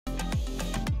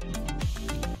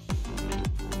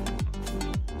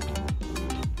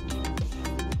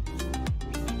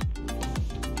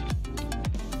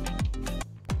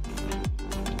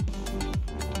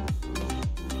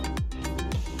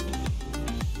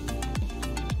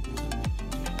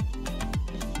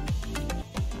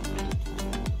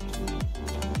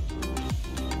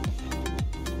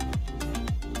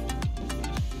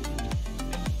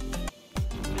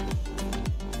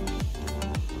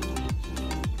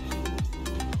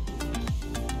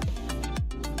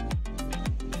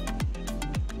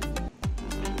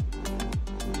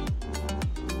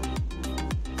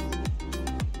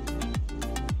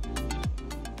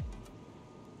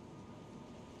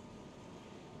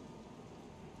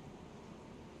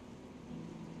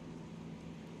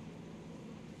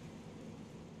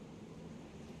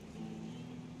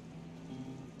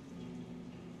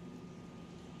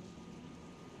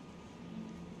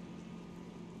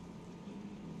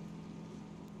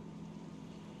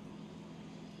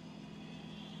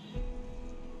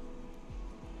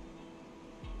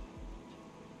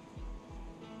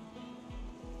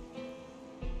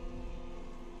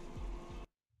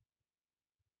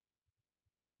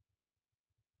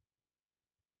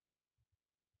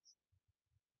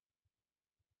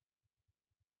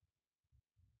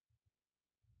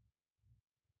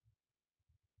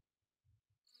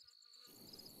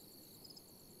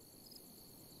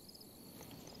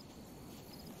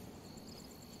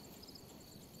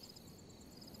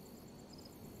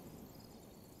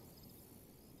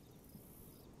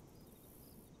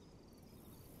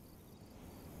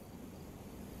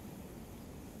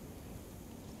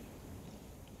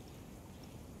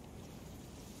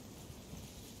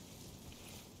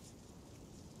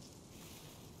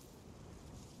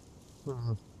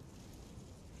Hmm,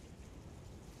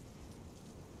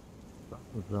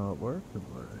 something's not working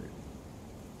right.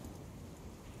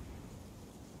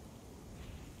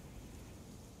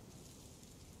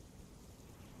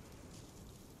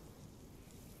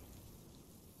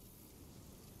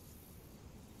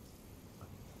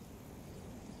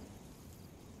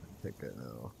 I think I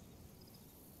know.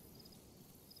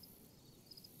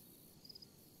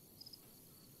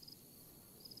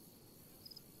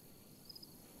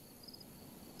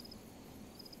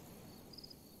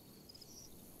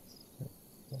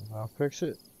 I'll fix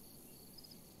it.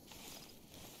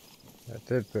 I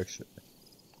did fix it.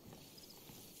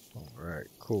 Alright,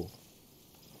 cool.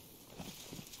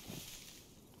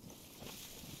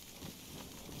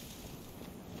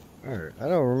 Alright, I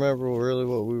don't remember really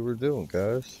what we were doing,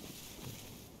 guys.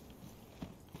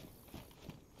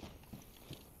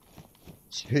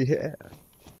 Yeah.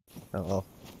 Oh,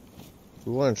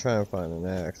 we want to try and find an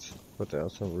axe. Put down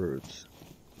some roots.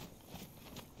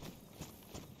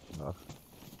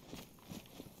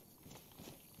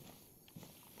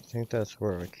 I think that's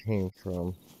where I came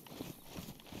from.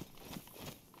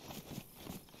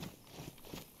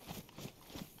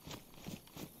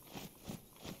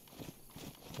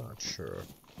 Not sure.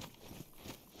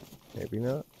 Maybe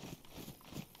not.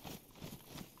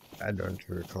 I don't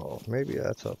recall. Maybe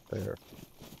that's up there.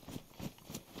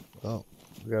 Oh,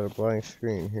 we got a blank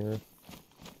screen here.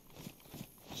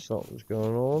 Something's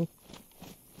going on.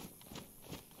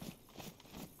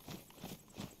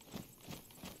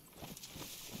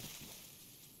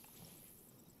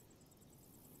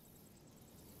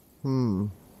 Hmm.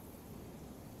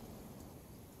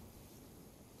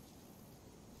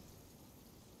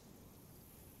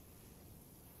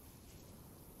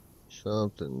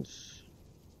 Something's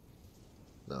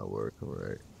not working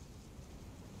right.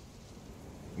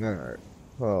 Alright.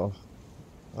 Well,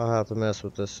 I'll have to mess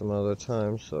with this some other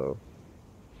time, so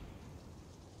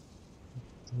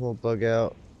we'll bug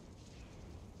out.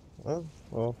 Oh,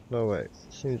 well, no wait.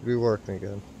 Seems to be working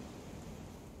again.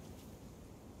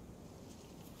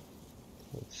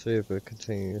 Let's see if it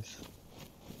continues.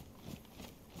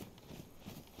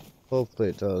 Hopefully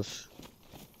it does.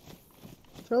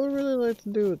 So I would really like to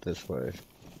do it this way.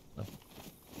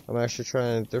 I'm actually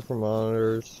trying different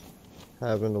monitors,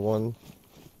 having the one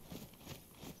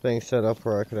thing set up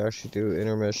where I could actually do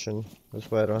intermission.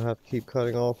 This way I don't have to keep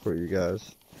cutting off for you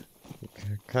guys.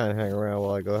 Kind of hang around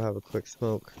while I go have a quick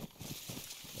smoke.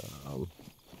 Um,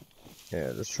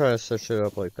 yeah, just try to set it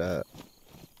up like that.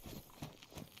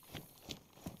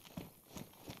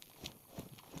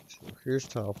 So here's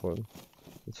top one.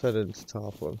 Let's head into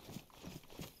top one.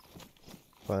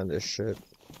 Find this shit.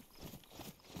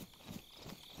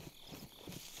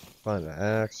 Find the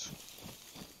axe.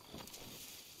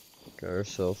 Get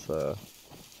ourselves a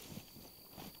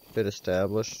bit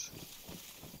established.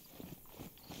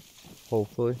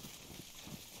 Hopefully.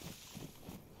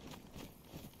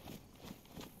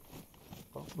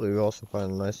 Hopefully we also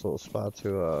find a nice little spot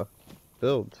to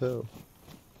build too.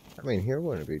 I mean, here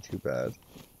wouldn't be too bad.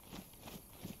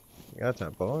 You got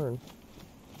that barn.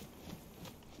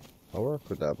 I'll work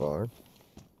with that barn.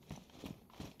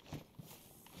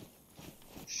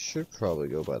 Should probably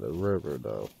go by the river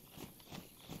though.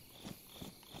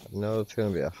 I know it's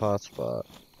gonna be a hot spot.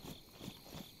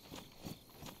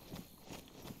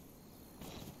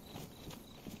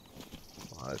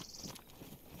 But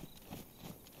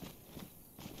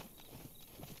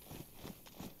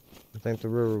I think the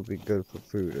river would be good for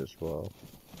food as well.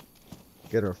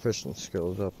 Get our fishing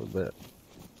skills up a bit.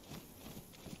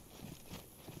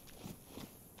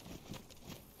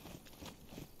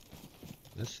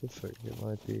 This looks like it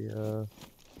might be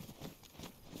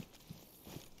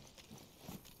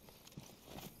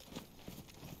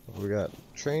we got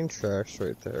train tracks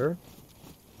right there.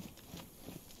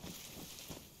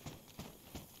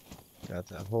 Got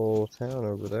that whole town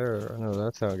over there. I know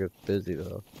that town gets busy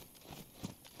though.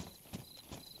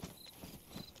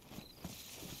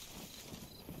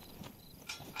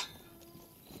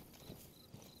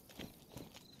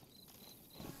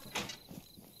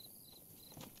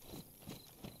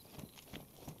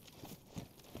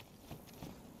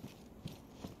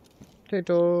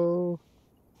 Potato!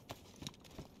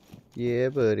 Yeah,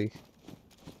 buddy.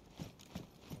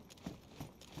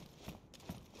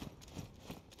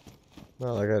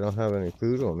 Not like I don't have any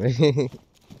food on me.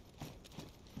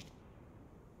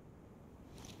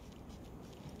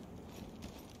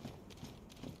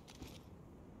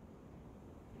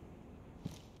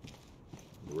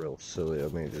 Real silly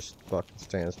of me just fucking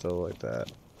stand still like that.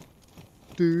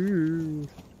 Dude.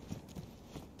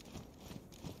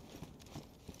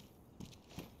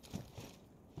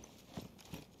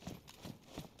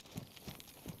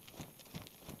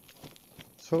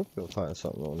 hoping to find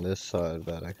something on this side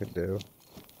that I could do.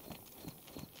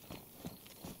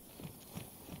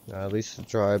 Now, at least a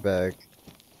dry bag.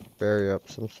 Bury up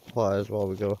some supplies while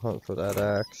we go hunt for that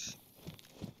axe.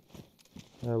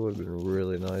 That would have been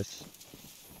really nice.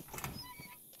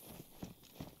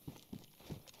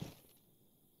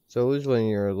 It's always when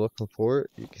you're looking for it,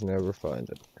 you can never find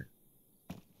it.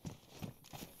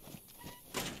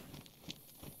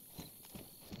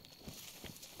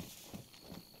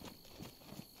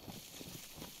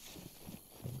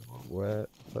 Wet,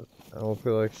 but I don't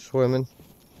feel like swimming.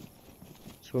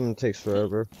 Swimming takes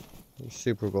forever. You're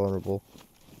super vulnerable.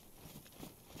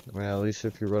 I mean, at least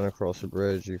if you run across a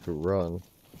bridge, you could run.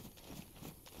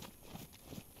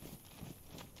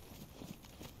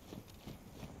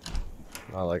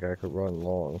 Not like I could run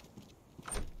long.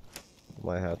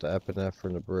 Might have to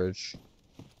epinephrine the bridge.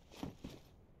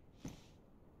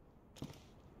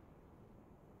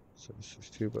 So this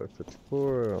is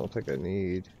 2x54. I don't think I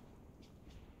need.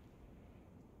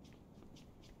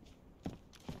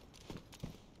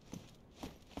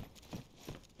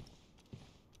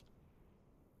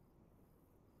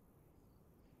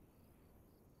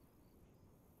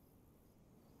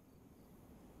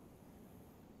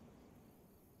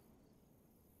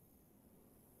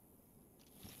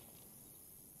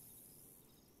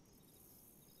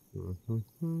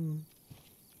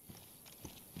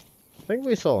 I think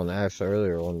we saw an axe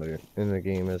earlier in the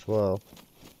game as well.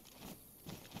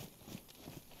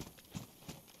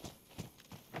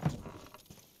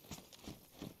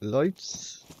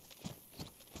 Lights.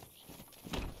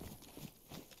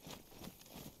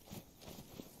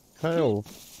 Kind of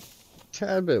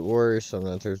tad bit worrisome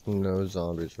that there's no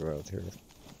zombies around here.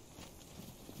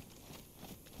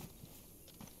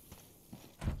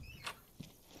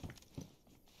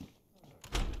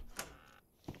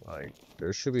 Like,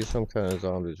 there should be some kind of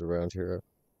zombies around here.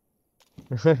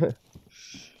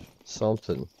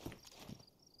 Something.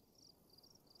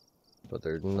 But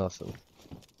there's nothing.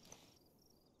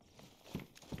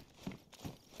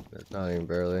 There's not even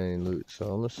barely any loot, so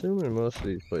I'm assuming most of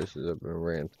these places have been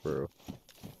ran through.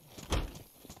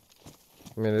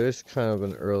 I mean, it is kind of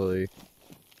an early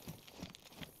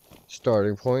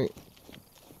starting point,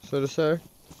 so to say.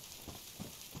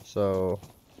 So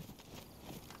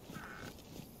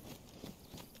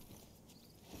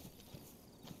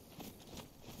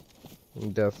you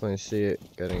can definitely see it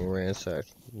getting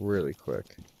ransacked really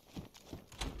quick.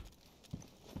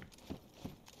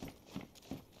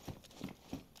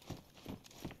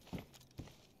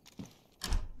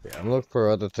 Yeah, I'm looking for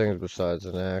other things besides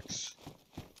an axe.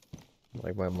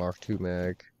 Like my Mark II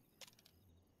mag.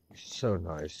 So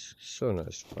nice. So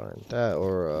nice to find. That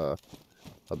or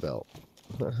a belt.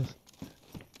 I'm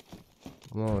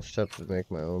almost tempted to make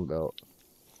my own belt.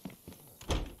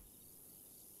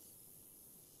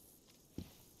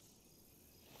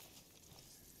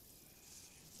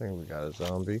 I think we got a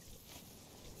zombie.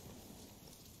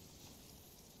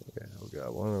 Yeah, we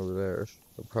got one over there.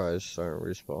 They're probably starting to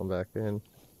respawn back in.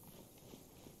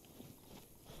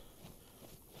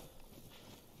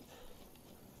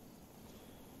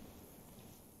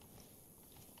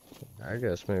 I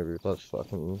guess maybe let's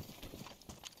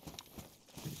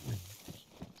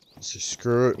just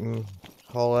screw it and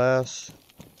haul ass.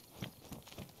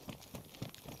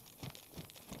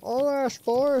 Haul ass,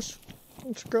 boys.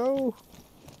 Let's go.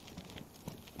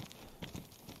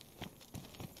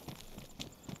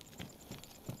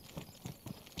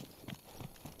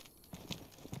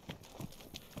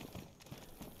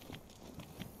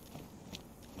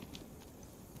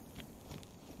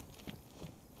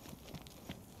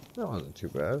 That wasn't too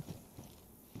bad.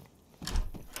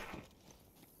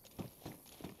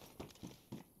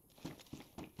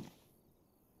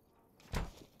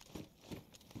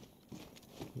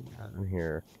 Got in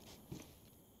here.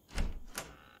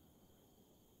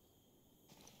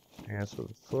 Hands with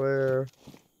a flare.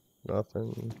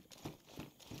 Nothing.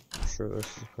 I'm sure this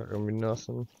is probably gonna be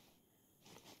nothing.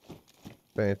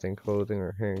 If anything, clothing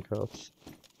or handcuffs.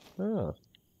 Ah.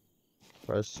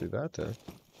 Surprised to see that there.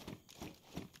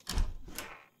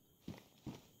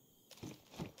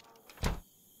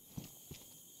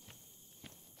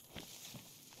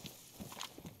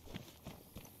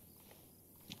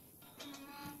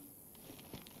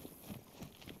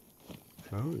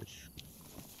 Gosh.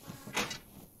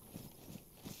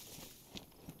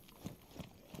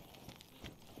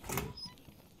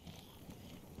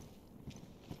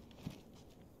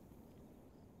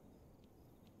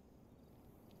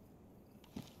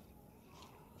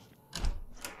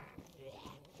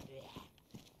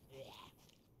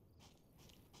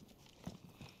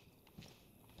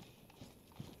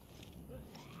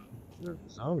 There's a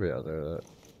zombie out there that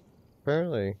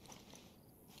apparently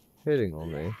hitting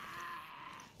on me.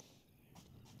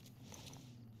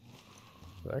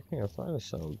 But I can't find a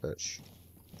son of a bitch.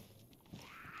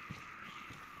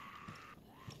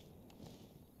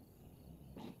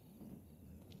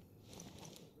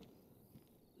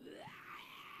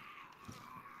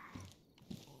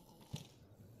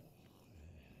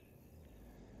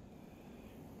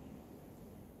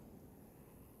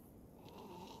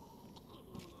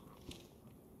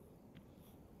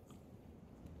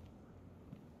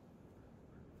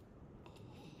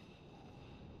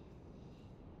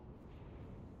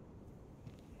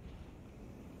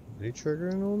 Is he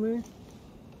triggering on me?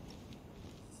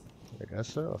 I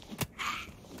guess so.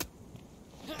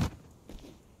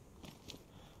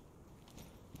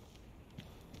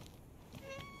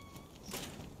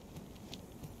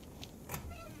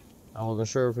 I wasn't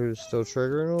sure if he was still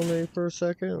triggering on me for a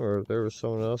second, or if there was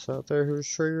someone else out there who was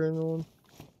triggering on.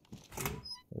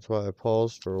 That's why I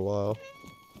paused for a while.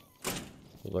 I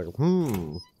was like,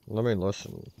 let me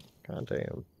listen. God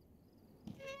damn.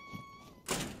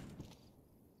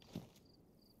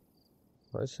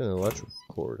 I see an electrical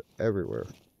cord everywhere.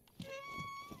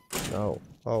 No.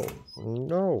 Oh,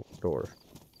 no, door.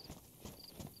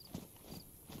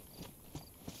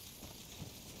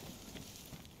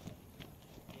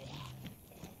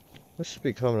 This is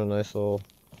becoming a nice little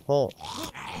haunt.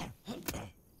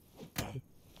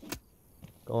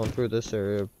 Gone through this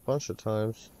area a bunch of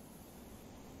times.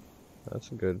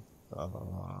 That's a good. Oh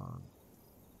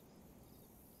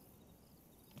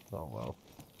well.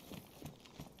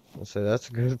 I'll say that's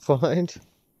a good find.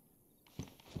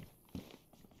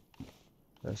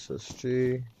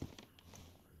 SSG.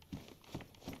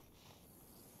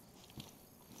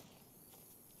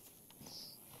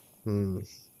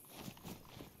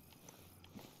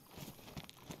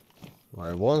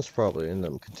 My one's probably in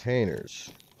them containers.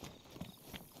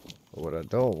 But what I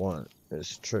don't want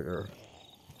is trigger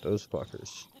those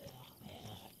fuckers.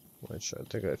 Which I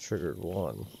think I triggered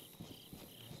one.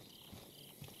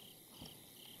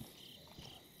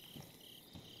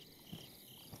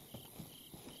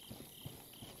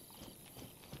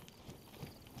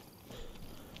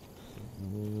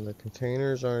 The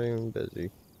containers aren't even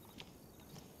busy.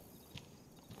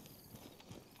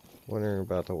 Wondering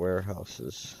about the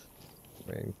warehouses.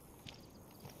 I mean,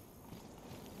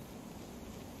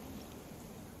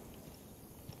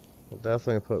 will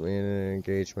definitely put me in an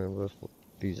engagement with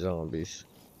these zombies.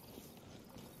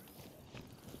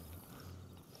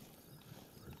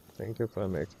 I think if I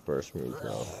make the first move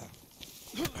now.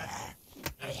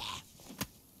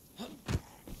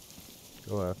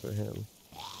 Go after him.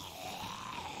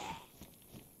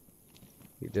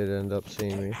 He did end up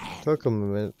seeing me. Took him a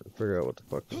minute to figure out what the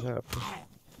fuck was happening.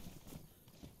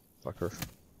 Fucker.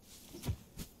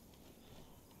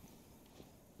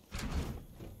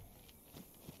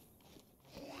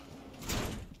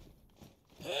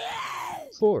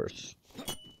 Force.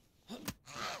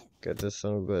 Get this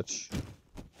son of a bitch.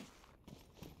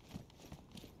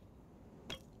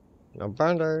 Now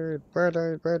band-aid,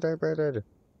 band-aid, band-aid, band-aid.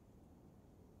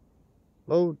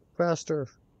 Load faster.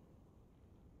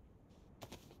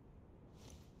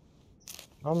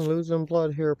 I'm losing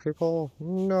blood here, people.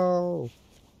 No.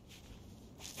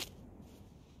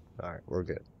 Alright, we're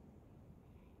good.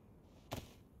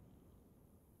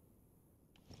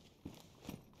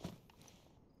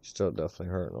 Still definitely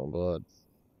hurting on blood.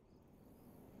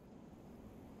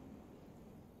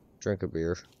 Drink a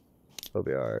beer. He'll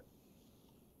be alright.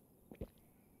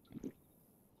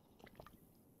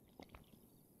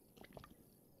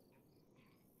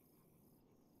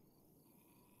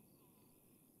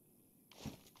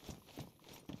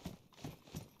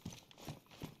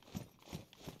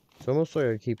 It's almost like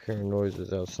I keep hearing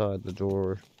noises outside the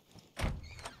door.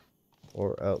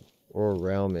 Or out, or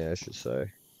around me, I should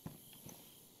say.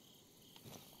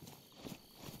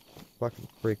 Fucking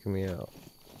freaking me out.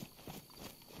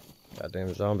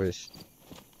 Goddamn zombies.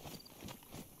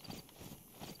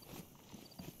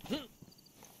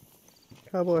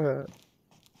 Cowboy hat.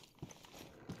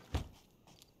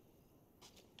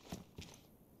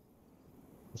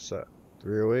 What's that?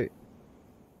 308?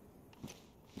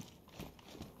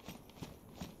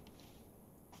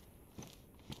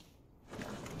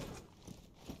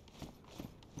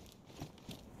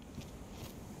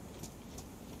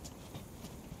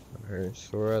 Alright,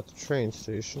 so we're at the train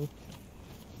station.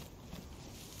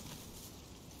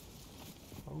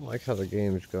 I don't like how the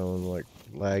game's going, like,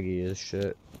 laggy as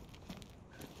shit.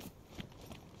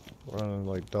 Running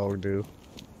like dog do.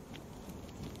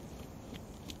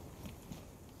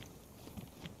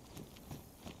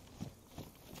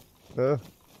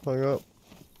 Hung up.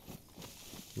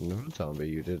 No, zombie,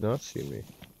 you did not see me.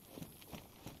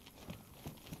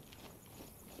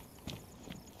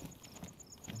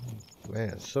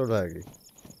 Man, so laggy.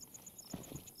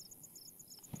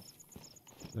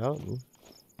 Mountain.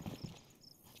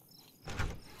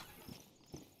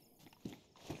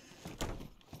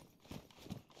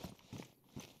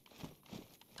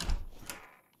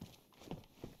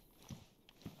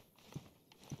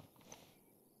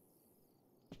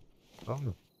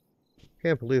 Oh,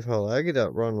 can't believe how laggy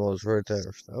that run was right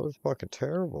there. That was fucking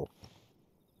terrible.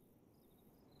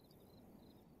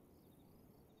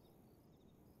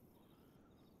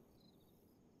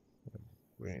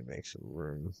 We need to make some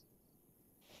room.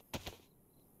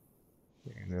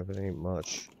 Even if it ain't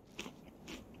much.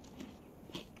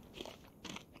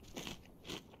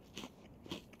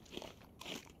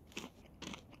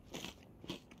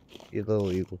 You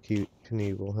little evil cute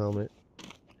Knievel helmet.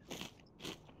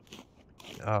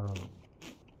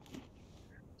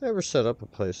 Never set up a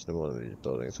place in one of these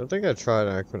buildings. I think I tried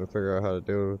and I couldn't figure out how to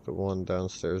do the one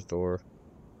downstairs door.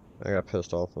 I got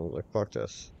pissed off and was like, fuck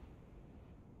this.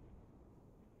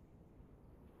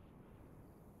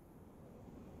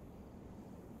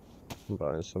 I'm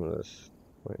buying some of this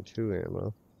 22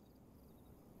 ammo.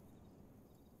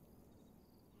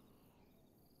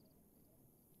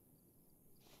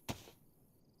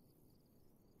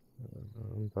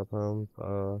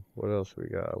 What else we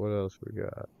got? What else we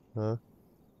got? Huh?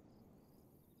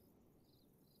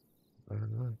 I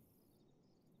don't know.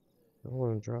 I don't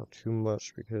want to drop too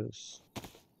much because,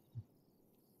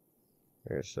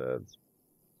 like I said,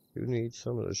 you need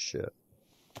some of this shit.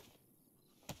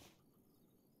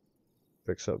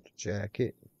 Fix up the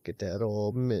jacket, get that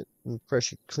all mint and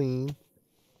fresh and clean.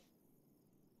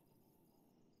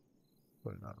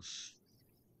 What else?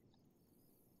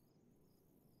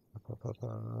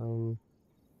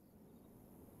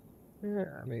 Yeah,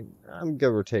 I mean, I'm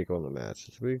give or take on the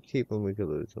matches. We keep them, we could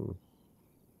lose them.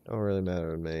 Don't really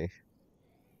matter to me.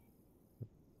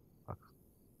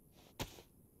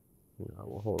 You know,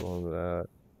 we'll hold on to that.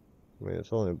 I mean,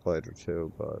 it's only a blade or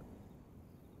two, but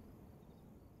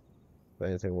if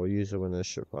anything, we'll use it when this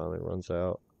shit finally runs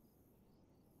out.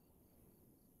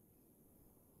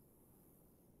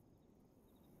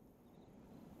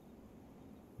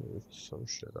 Move some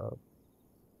shit up.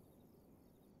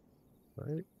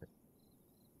 Right?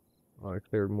 Oh, I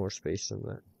cleared more space than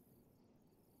that.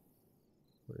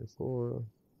 24,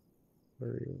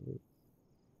 30.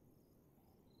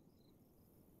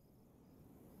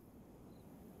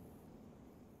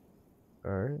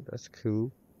 Alright, that's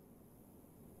cool.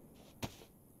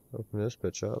 Open this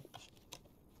bitch up.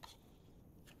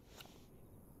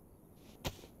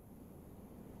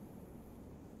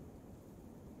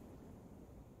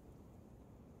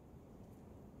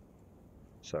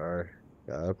 Sorry.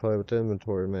 Gotta play with the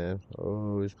inventory, man.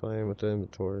 Always playing with the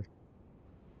inventory.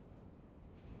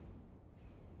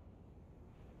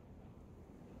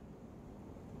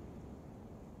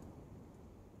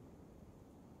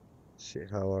 See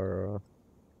how our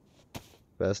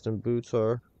vest and boots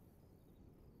are.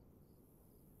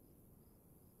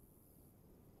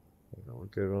 We're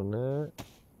good on that.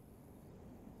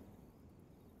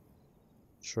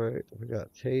 That's right. We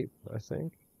got tape, I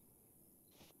think.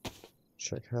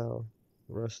 Check how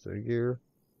the rest of the gear.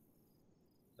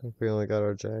 I think we only got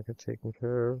our jacket taken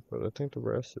care of, but I think the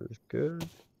rest is good.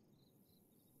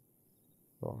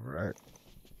 Alright.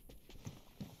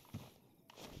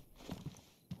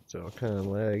 Still kind of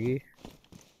laggy. I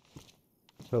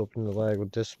was hoping the lag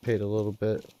would dissipate a little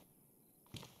bit.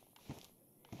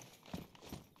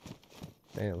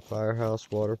 Damn, firehouse,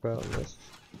 water fountain. This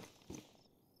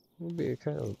would be a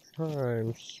kind of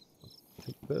prime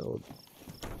to build.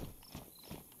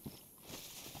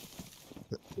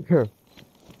 Okay,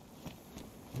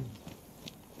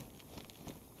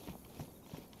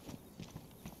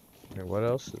 what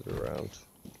else is around?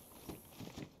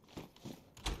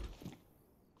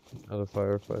 Another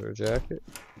firefighter jacket,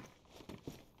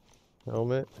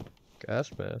 helmet,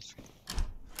 gas mask.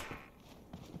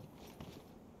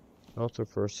 Also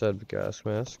for a set of gas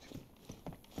mask.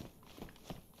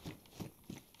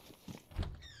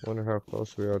 Wonder how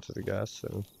close we are to the gas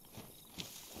soon.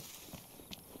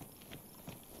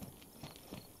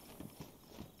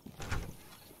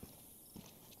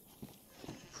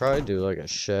 Probably do like a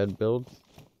shed build.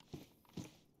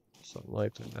 Something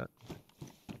like that.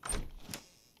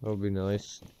 That would be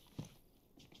nice.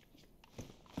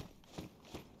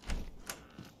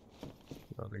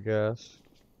 Another gas.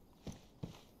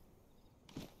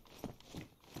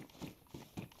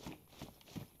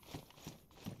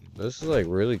 This is like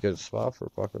really good spot for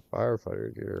fucking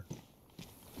firefighter gear.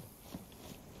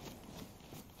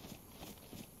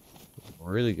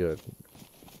 really good.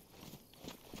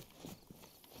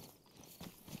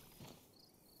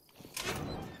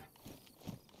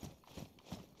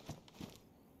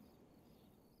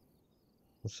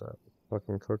 What's that?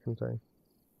 Fucking cooking thing?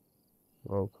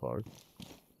 Oh, clog.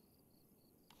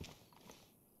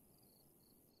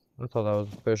 I thought that was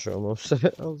a fish almost. I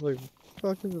was like, what the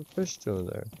fuck is a fish doing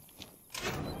there?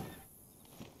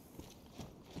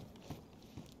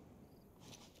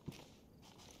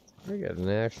 I got an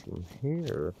axe from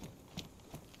here.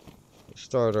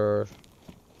 Start our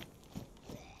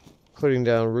putting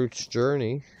down roots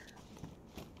journey.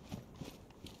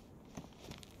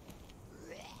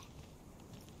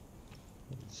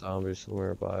 Zombie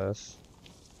somewhere by us.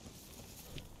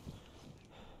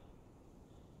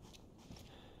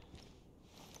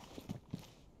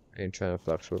 I ain't trying to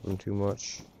flex with them too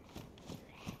much.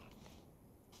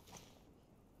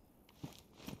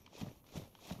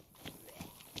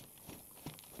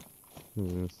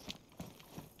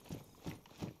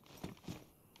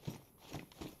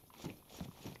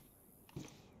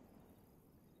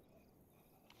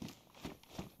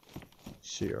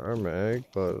 CR mag,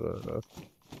 but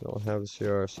don't have a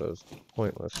CR, so it's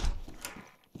pointless.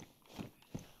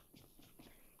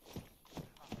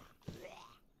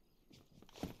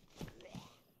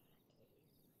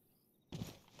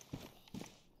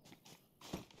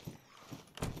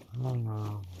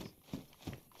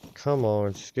 Come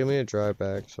on, just give me a dry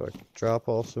bag so I can drop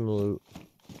off some loot.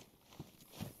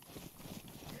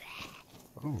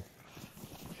 Oh.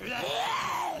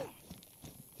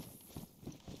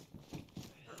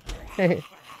 Hey,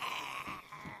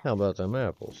 how about them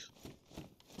apples?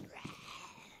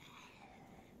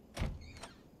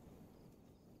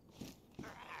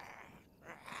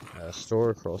 A store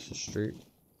across the street.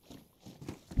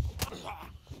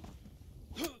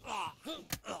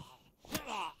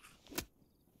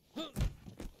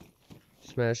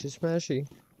 Smashy, smashy.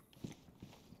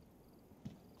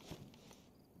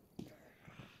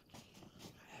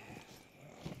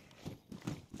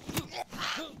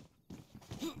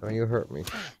 Don't you hurt me.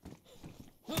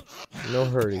 No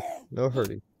hurty. No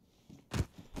hurty.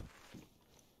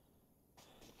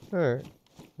 Alright.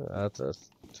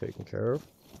 That's taken care of.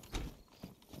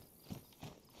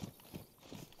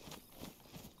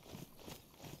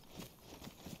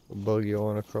 We'll buggy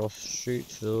on across the street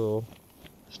to the little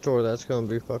store that's gonna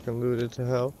be fucking looted to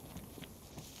hell.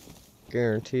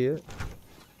 Guarantee it.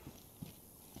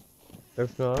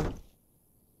 If not,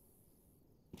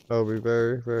 I'll be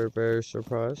very, very, very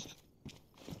surprised.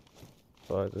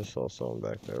 I just saw someone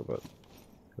back there, but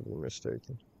could be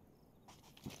mistaken.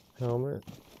 Helmet,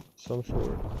 some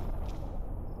sort.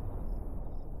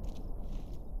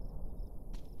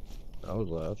 That was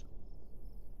loud.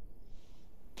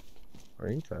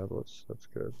 Brain tablets, that's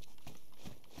good.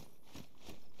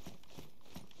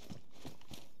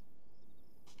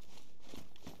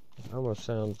 That almost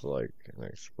sounds like an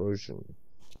explosion.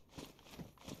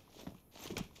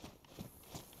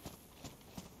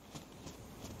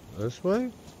 This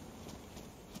way?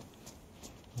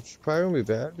 It's probably gonna be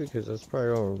bad because that's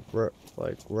probably gonna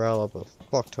like rile up a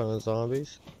fuck ton of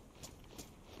zombies.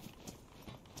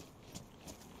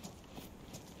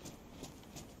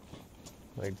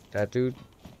 Like that dude.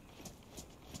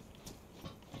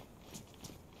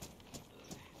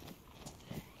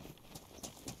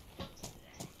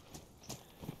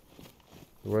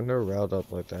 When they're riled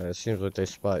up like that, it seems like they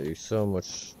spot you so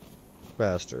much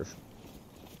faster.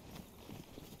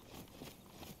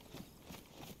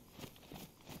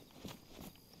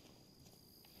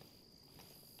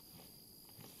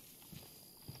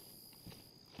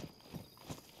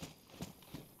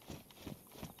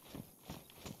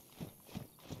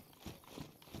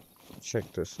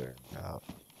 Check this thing out.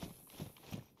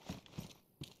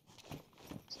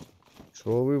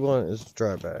 So what we want is a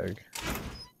dry bag.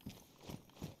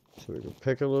 So we can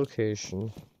pick a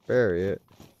location, bury it.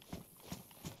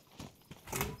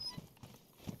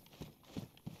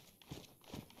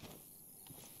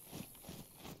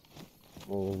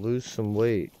 We'll lose some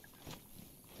weight.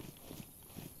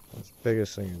 That's the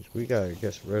biggest thing is we gotta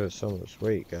get rid of some of this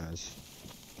weight, guys.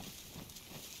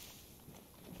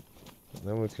 And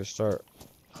then we can start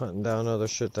hunting down other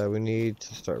shit that we need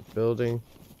to start building.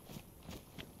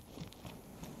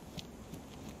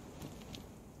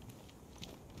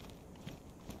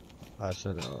 I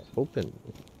said open.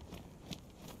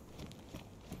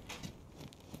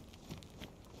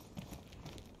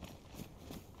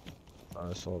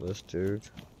 I saw this dude.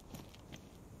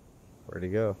 Where'd he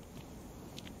go?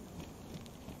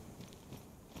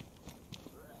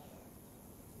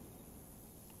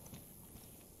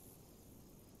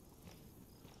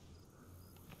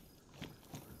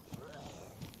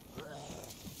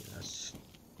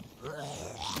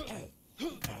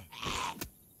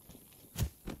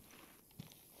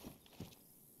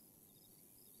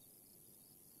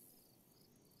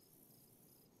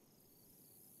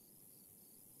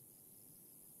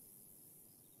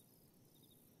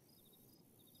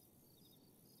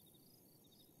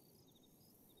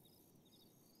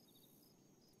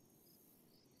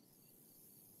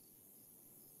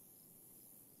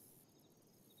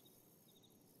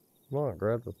 Come on,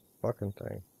 grab the fucking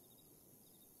thing.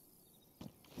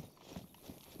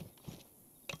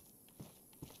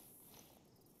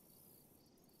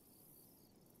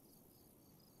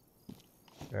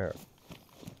 There.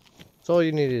 That's all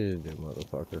you needed to do,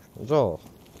 motherfucker. That's all.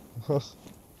 Alright,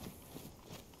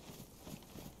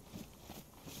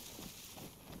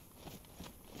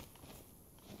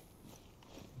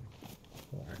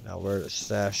 now where to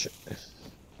stash it?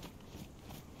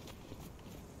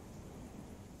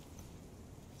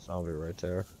 Zombie right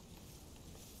there.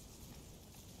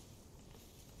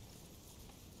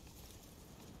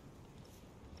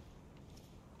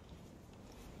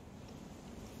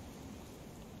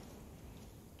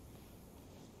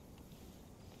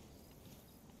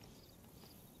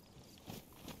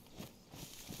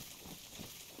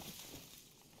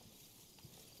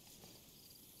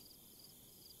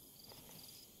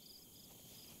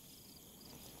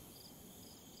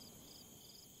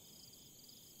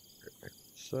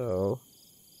 So,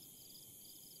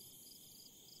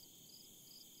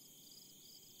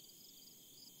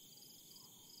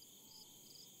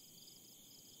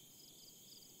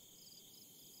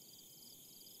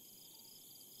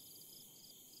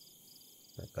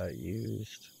 got that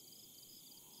used.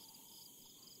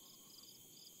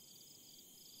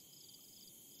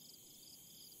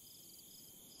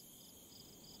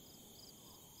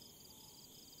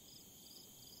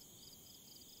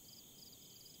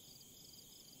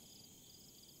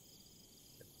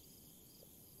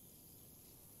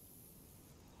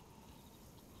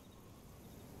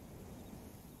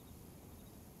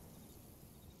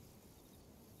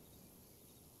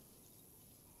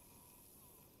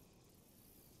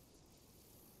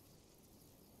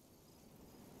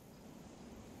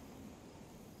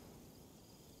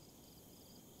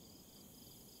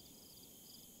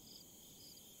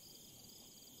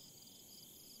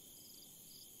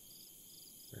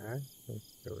 Alright, let's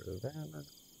get rid of that.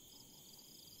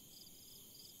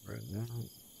 Right now.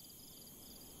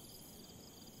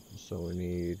 So we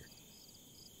need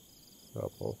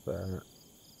drop off that.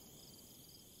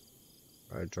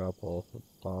 Alright, drop off the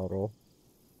bottle.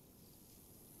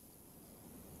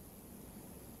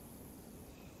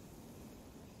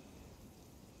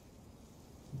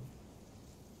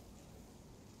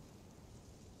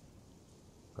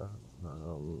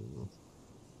 Um,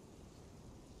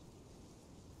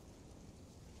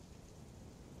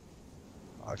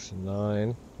 Actually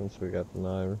 9, since we got the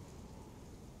 9.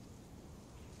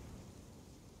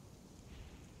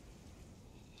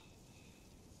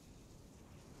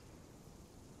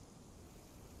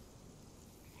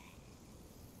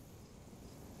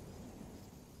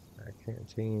 That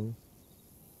canteen.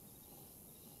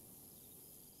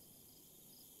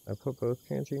 I put both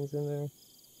canteens in there.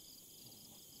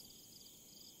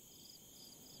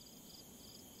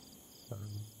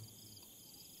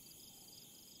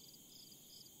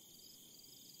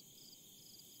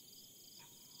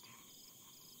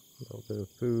 A little bit of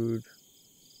food.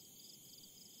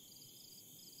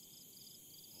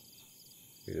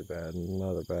 Need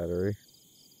another battery.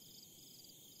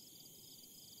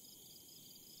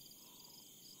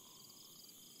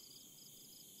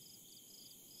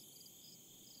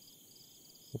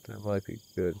 That might be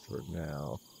good for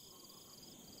now.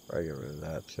 I get rid of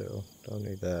that too. Don't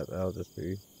need that. That'll just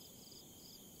be.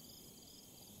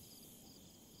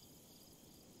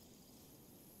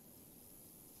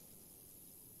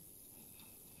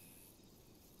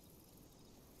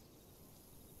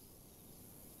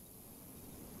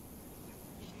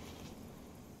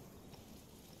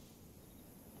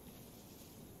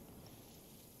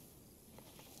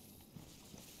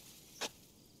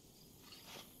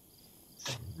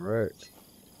 Right.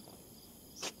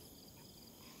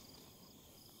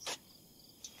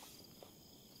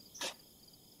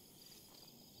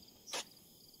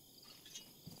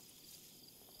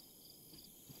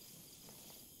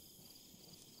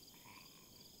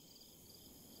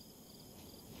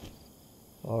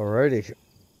 Alrighty.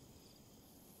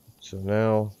 So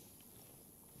now,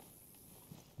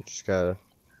 we just gotta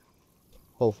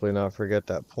hopefully not forget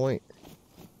that point.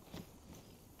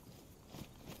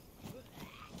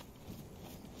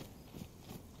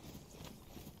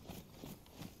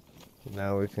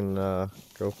 Now we can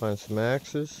go find some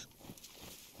axes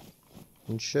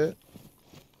and shit.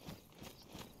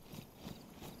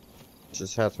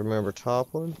 Just have to remember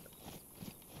toppling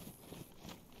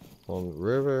on the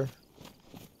river,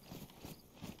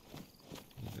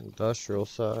 industrial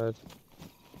side.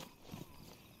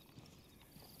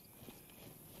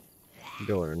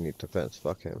 Go underneath the fence,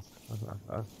 fuck him.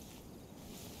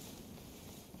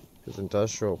 Because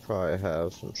industrial probably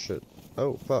have some shit.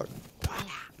 Oh, fuck.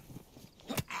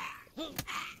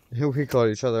 We caught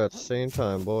each other at the same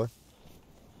time, boy.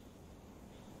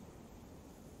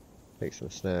 Take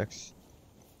some snacks.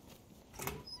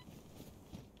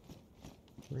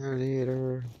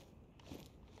 Radiator.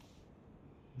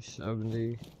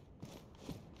 70.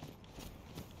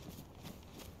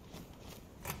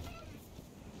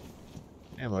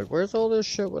 Damn, like, where's all this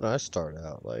shit when I start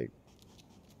out? Like,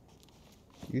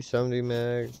 U70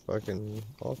 mags, fucking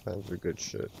all kinds of good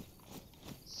shit.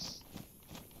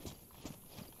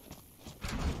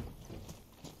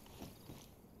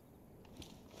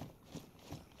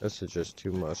 This is just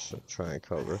too much to try and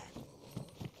cover.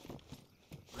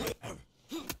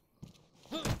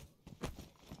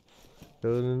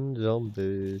 Killing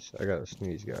zombies. I gotta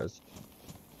sneeze, guys.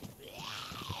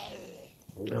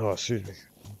 Oh, excuse me.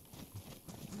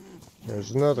 There's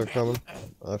another coming.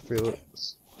 I feel it.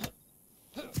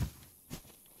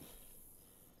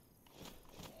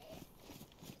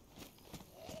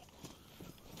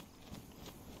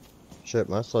 Shit,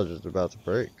 my sledge is about to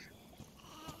break.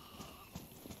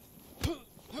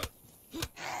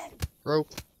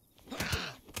 Rope.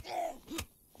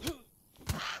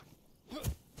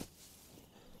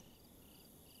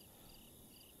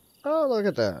 Oh, look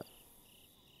at that.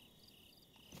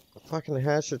 A fucking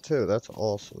hatchet too. That's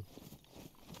awesome.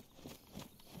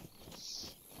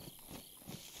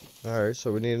 Alright,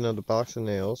 so we need another box of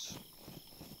nails.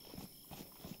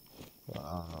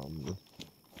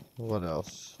 What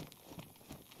else?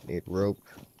 Need rope.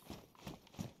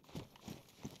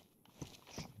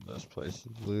 This place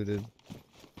is looted.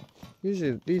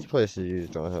 Usually, these places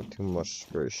usually don't have too much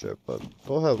great shit, but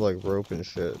they'll have like rope and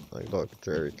shit. Like, look,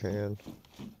 jerry can.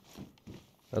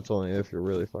 That's only if you're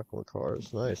really fucking with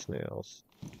cars. Nice nails.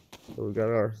 So we got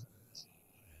our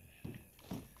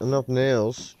enough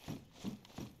nails.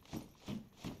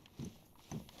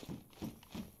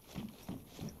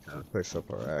 Gotta fix up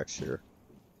our axe here.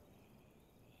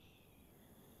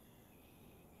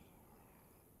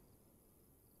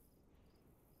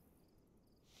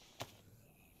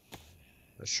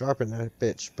 Let's sharpen that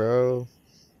bitch, bro.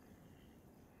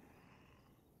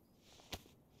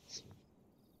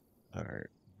 Alright.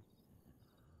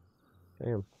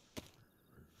 Damn.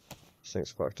 This thing's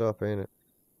fucked up, ain't it?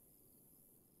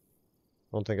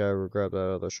 I don't think I ever grabbed that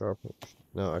other sharpening.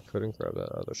 No, I couldn't grab that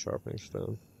other sharpening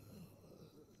stone.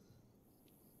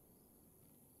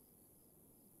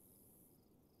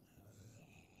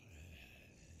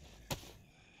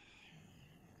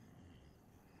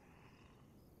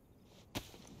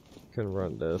 Can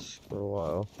run this for a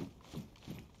while.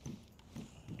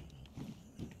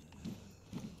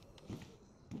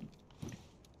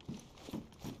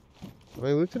 I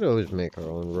mean, we could always make our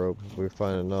own rope if we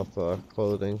find enough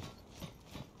clothing.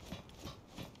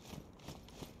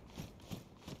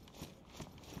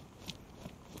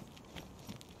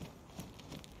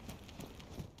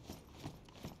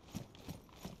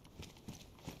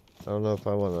 I don't know if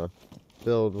I want to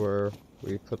build where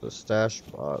we put the stash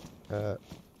spot at.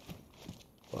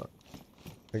 But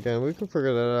again, we can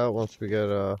figure that out once we get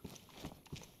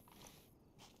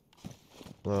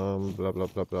blah blah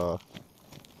blah blah.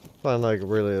 Find like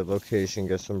really a location,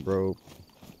 get some rope,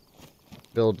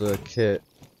 build the kit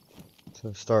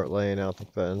to start laying out the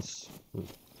fence.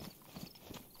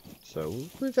 So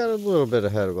we got a little bit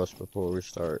ahead of us before we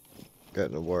start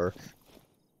getting to work.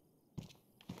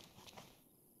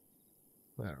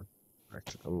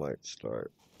 I might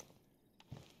start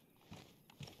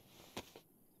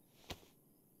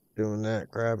doing that,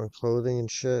 grabbing clothing and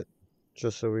shit,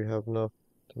 just so we have enough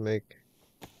to make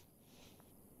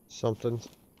something,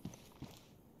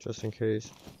 just in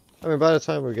case. I mean, by the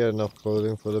time we get enough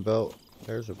clothing for the belt,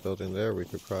 there's a building there we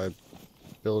could probably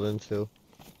build into.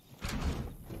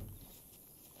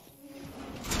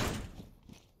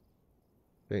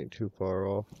 Ain't too far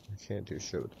off. I can't do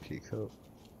shit with the pea coat.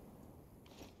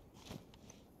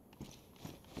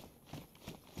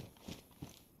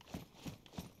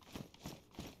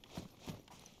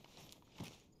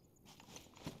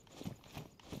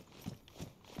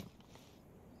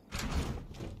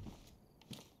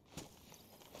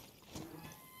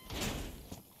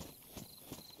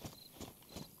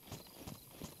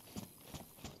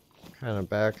 Kind of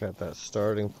back at that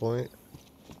starting point.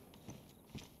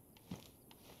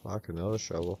 Fuck, another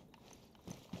shovel.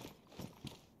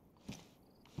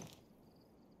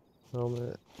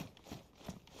 Helmet.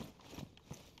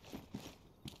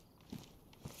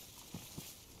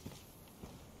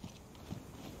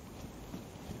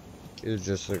 It's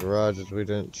just the garages we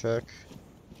didn't check.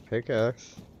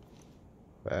 Pickaxe.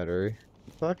 Battery.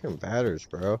 Fucking batteries,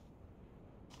 bro.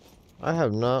 I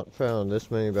have not found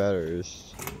this many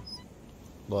batteries,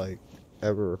 like,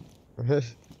 ever.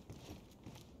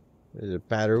 Is it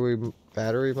battery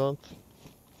month?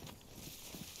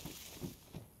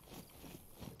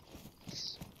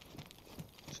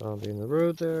 Zombie in the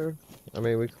road there. I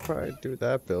mean, we could probably do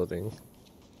that building.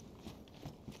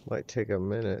 Might take a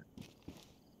minute.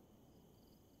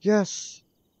 Yes!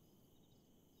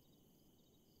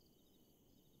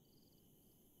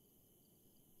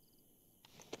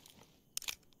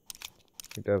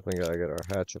 We definitely gotta get our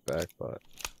hatchet back, but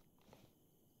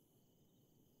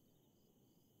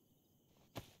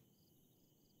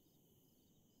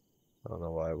I don't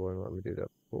know why it wouldn't let me do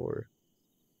that before.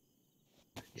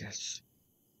 Yes!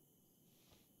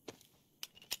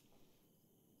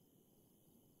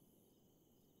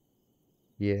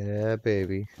 Yeah,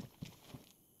 baby.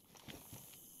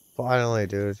 Finally,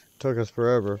 dude. Took us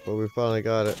forever, but we finally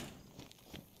got it.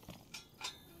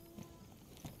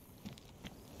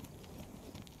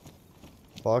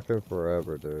 Fucking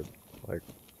forever, dude. Like,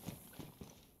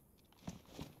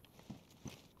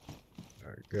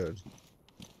 alright, good.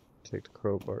 Take the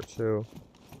crowbar too.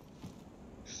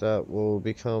 So that will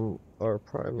become our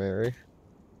primary.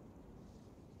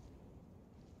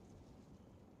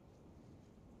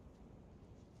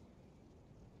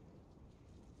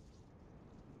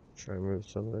 Try and move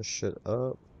some of this shit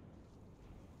up.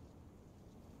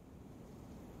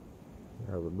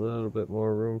 Have a little bit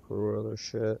more room for other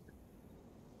shit.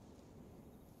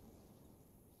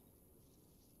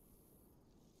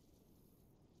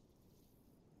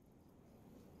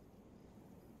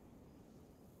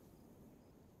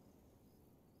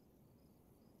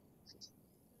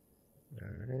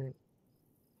 Alright.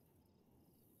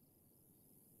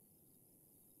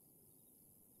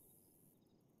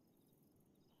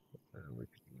 And we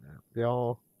can do that.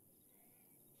 Y'all.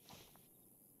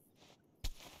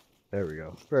 There we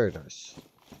go. Very nice.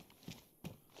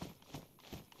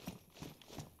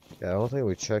 Yeah, I don't think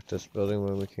we checked this building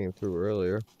when we came through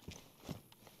earlier.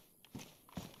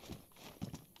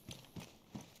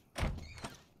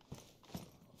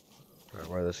 Alright,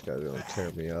 why this guy's gonna tear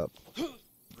me up?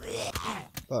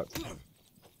 Fuck.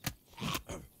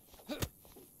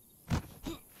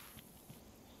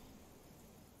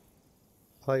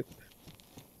 Pipe.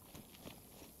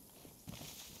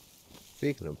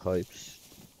 Speaking of pipes,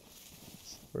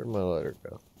 where'd my lighter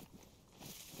go?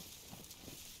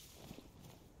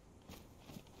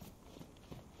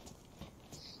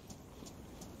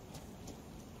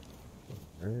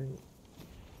 Alright.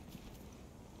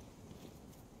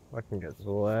 I can get the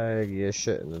laggiest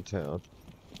shit in the town.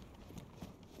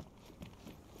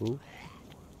 Ooh.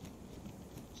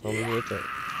 Something right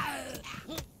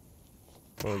there.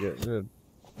 Oh, getting good.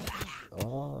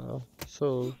 Oh,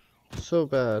 so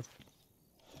bad.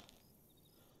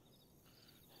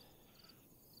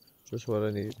 Just what I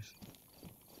need.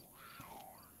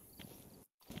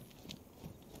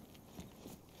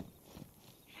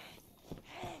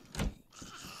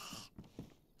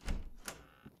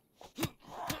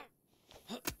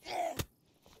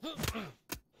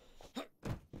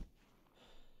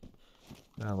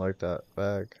 I like that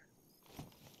bag.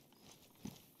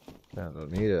 I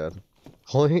don't need it.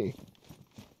 Honey,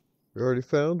 we already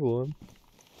found one.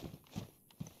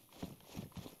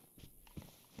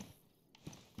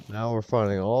 Now we're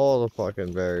finding all the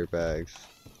fucking berry bags.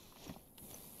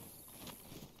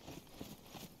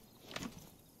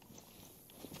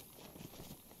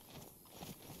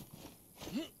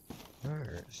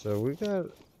 Alright, so we got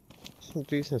some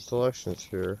decent selections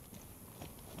here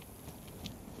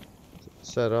to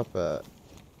set up at.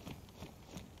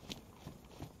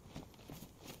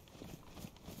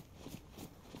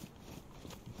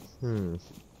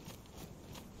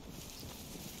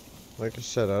 Like I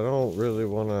said, I don't really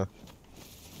want to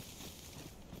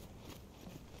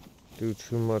do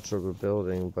too much of a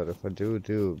building, but if I do a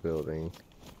building,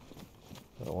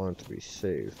 I want it to be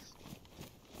safe.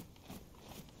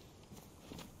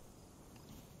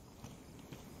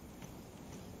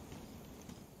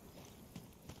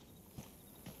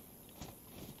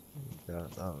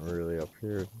 Got not really up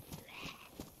here.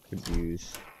 Could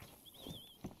use.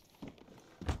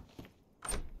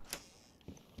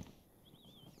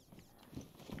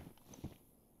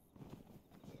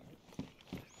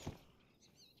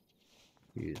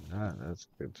 Use that. That's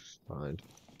a good find.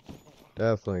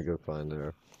 Definitely a good find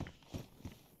there.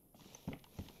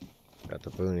 Got the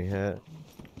boonie hat.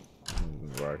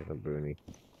 Rocking the boonie.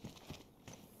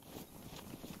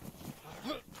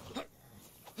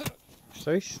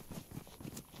 Stay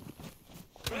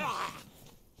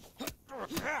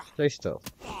still.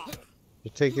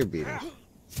 Just take your beating.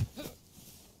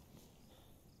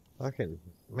 Fucking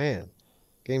man,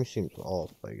 game seems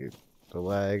off. The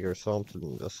lag or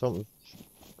something. There's something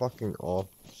fucking off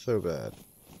so bad.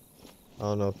 I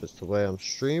don't know if it's the way I'm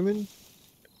streaming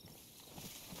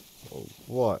or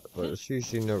what, but it's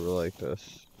usually never like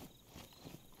this.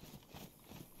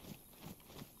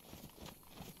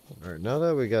 Alright, now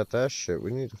that we got that shit, we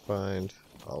need to find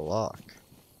a lock.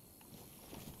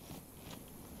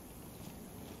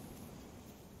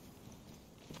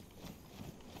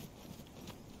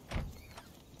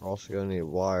 We're also gonna need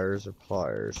wires or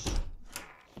pliers.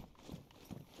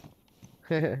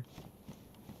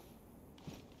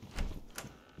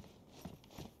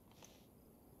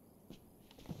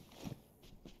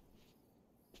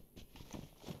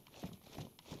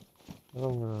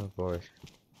 Oh boy.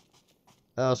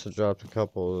 I also dropped a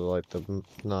couple of like the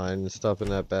 9 and stuff in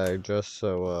that bag just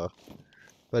so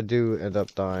if I do end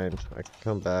up dying, I can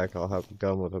come back, I'll have a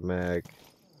gun with a mag.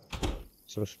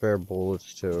 Some spare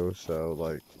bullets too, so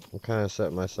like I'm kinda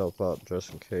setting myself up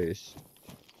just in case.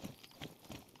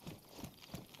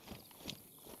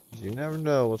 You never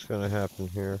know what's gonna happen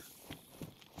here.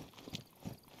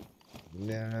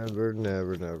 Never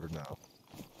know.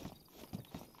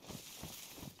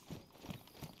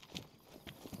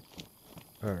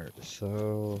 Alright,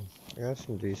 so I got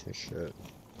some decent shit.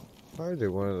 Probably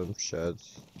do one of them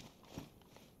sheds.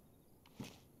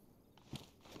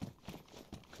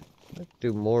 I could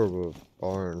do more of a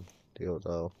barn deal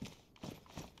though.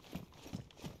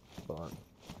 But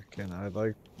again, I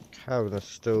like having a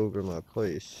stove in my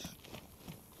place.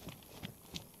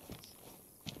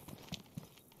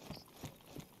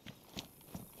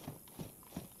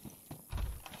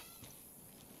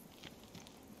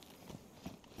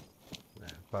 Man,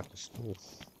 fuck the stove.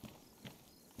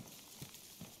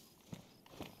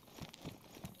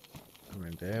 I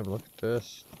mean, damn, look at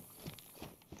this.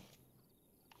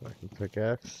 Fucking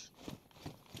pickaxe.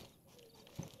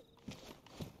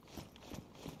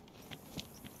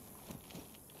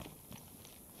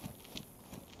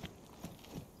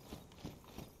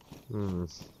 Hmm.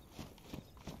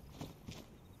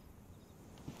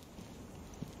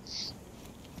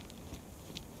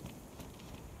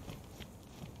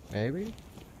 Maybe?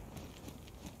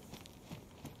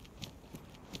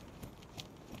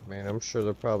 I mean, I'm sure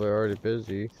they're probably already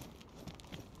busy.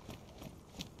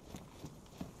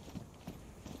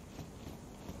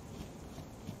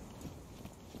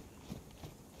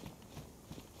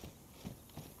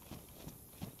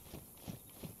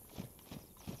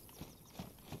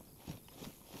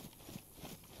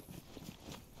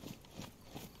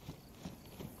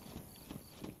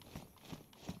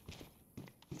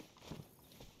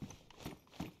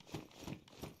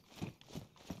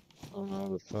 I don't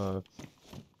know if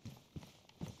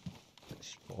they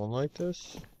spawn like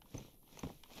this.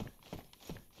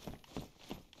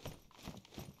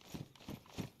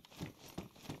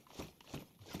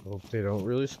 Hope they don't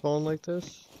really spawn like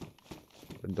this.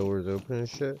 The door's open and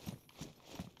shit.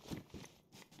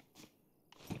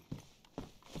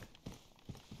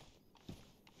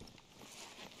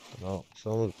 Oh,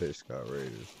 someone's base got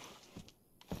raided.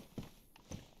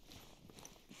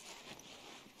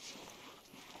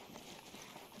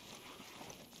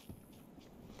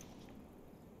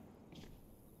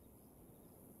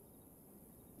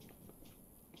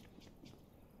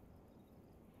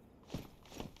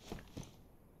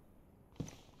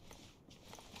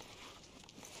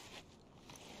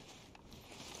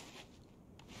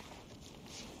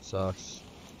 Sucks.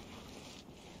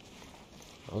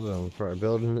 Although I'm probably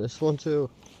building this one too.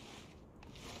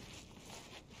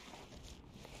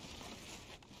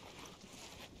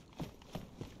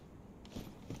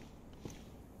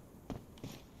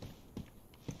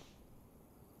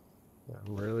 That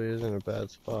really isn't a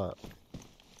bad spot.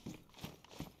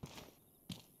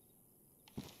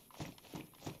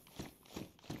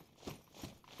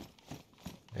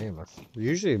 Damn,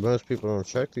 usually most people don't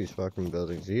check these fucking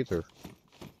buildings either.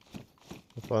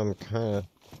 That's why I'm kinda...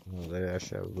 Oh, they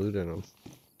actually have loot in them.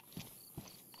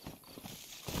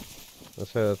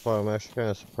 That's why I'm actually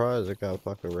kinda surprised it got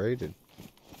fucking raided.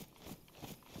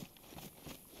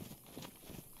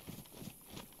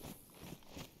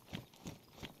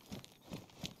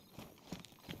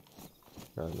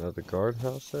 Got another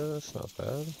guardhouse there, that's not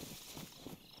bad.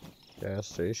 Gas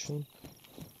station.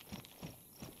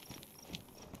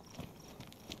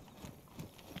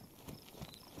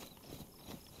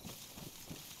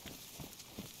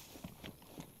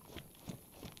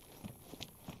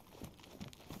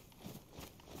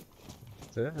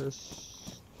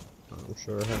 This, I'm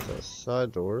sure it has a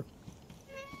side door.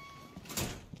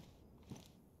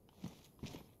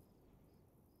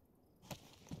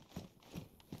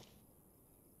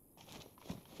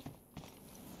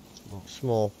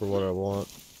 Small for what I want.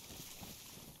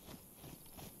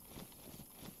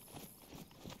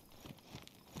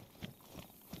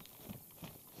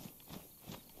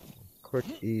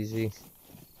 quick, easy.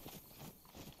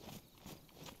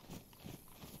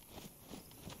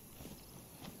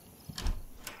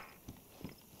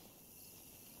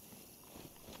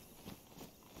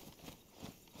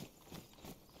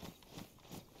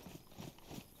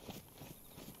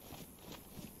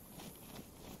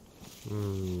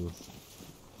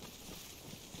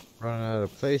 Running out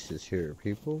of places here,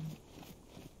 people.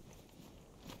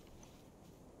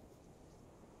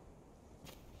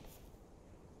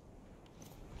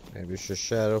 Maybe it's just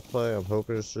shadow play. I'm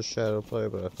hoping it's just shadow play,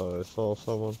 but I thought I saw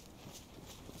someone.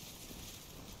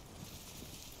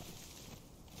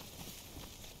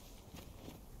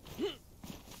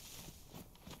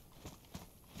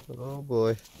 Oh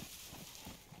boy.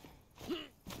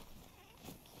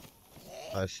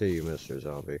 I see you, Mr.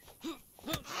 Zombie.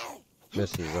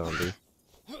 Mrs. Zombie.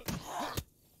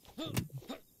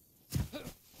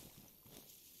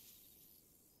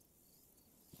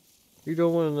 You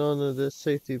don't want none of this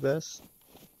safety vest?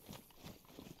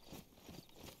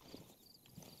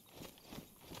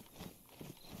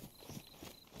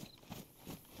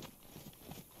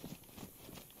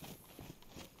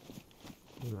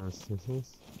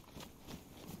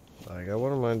 Like, I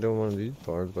wouldn't mind doing one of these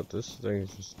parts, but this thing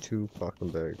is just too fucking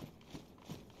big.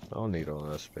 I don't need all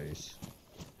that space.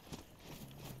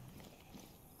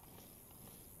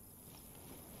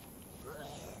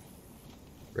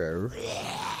 Rare.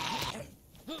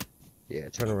 Yeah,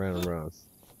 turn around and run.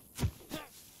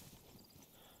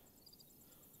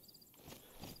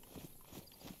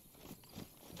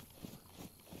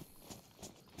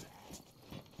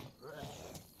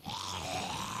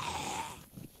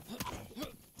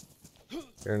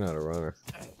 You're not a runner.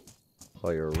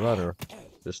 Well, you're a runner,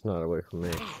 just not away from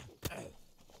me.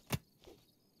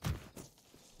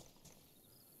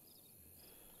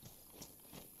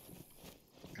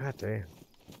 God damn.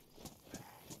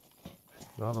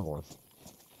 Another one.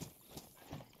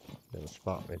 Gonna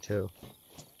spot me too.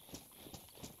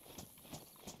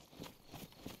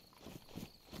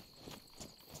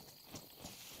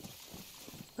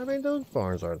 I mean, those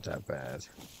barns aren't that bad.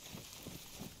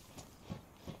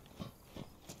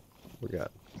 We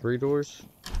got 3 doors?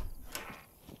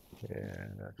 Yeah,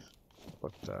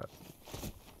 fuck that.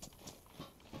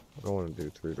 I don't want to do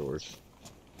 3 doors.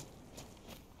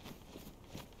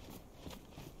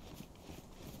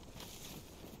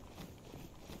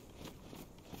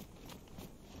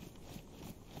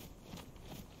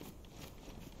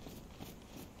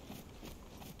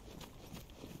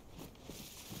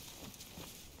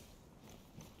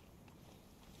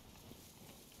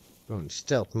 Going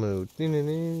stealth mode.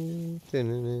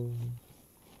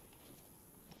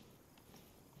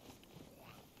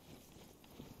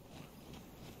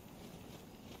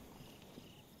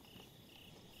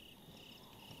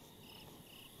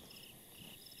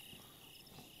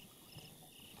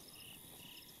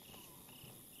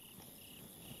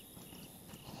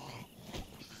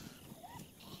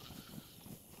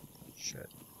 Shit.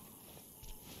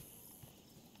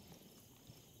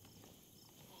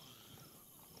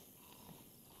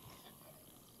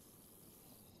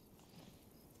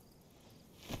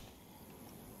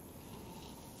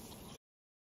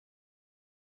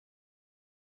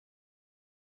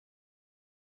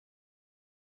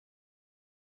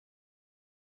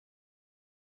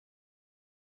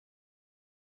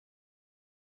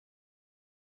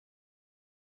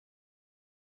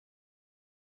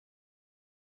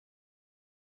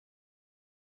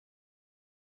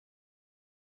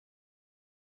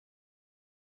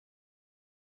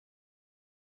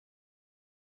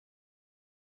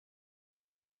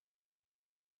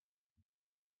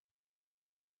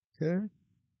 Okay.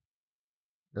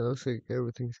 It looks like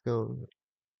everything's going.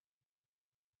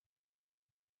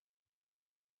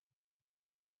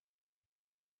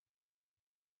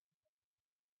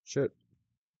 Shit.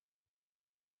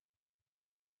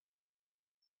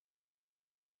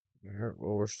 Alright,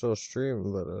 well, we're still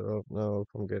streaming, but I don't know if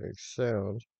I'm getting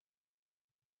sound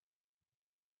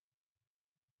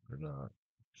or not.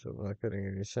 So I'm not getting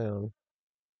any sound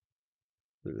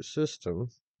through the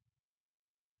system.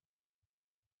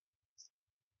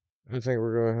 I think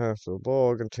we're gonna have to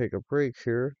log and take a break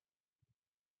here.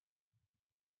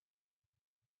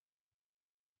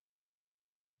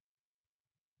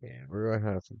 Yeah, we're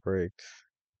gonna have to break.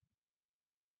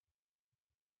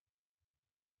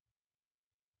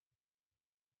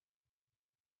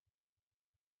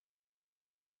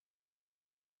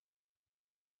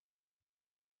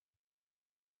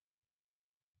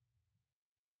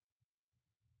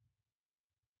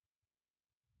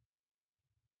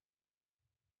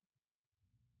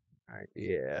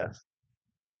 Yeah.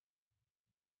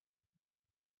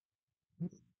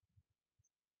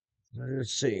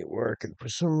 This ain't working for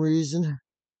some reason.